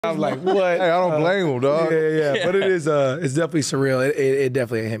I'm like, what? Hey, I don't blame him, dog. Yeah. But it is, it's definitely surreal. It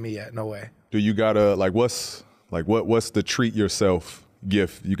definitely ain't hit me yet. No way. Do you gotta what's the treat yourself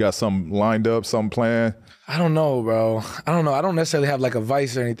gift? You got something lined up, something planned? I don't know, bro. I don't know. I don't necessarily have like a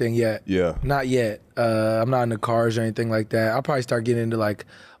vice or anything yet. Yeah. Not yet. I'm not into cars or anything like that. I'll probably start getting into like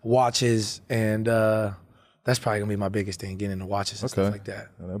watches, and that's probably gonna be my biggest thing, getting into watches and stuff like that.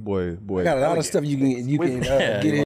 That boy. I got a lot of stuff you can get in.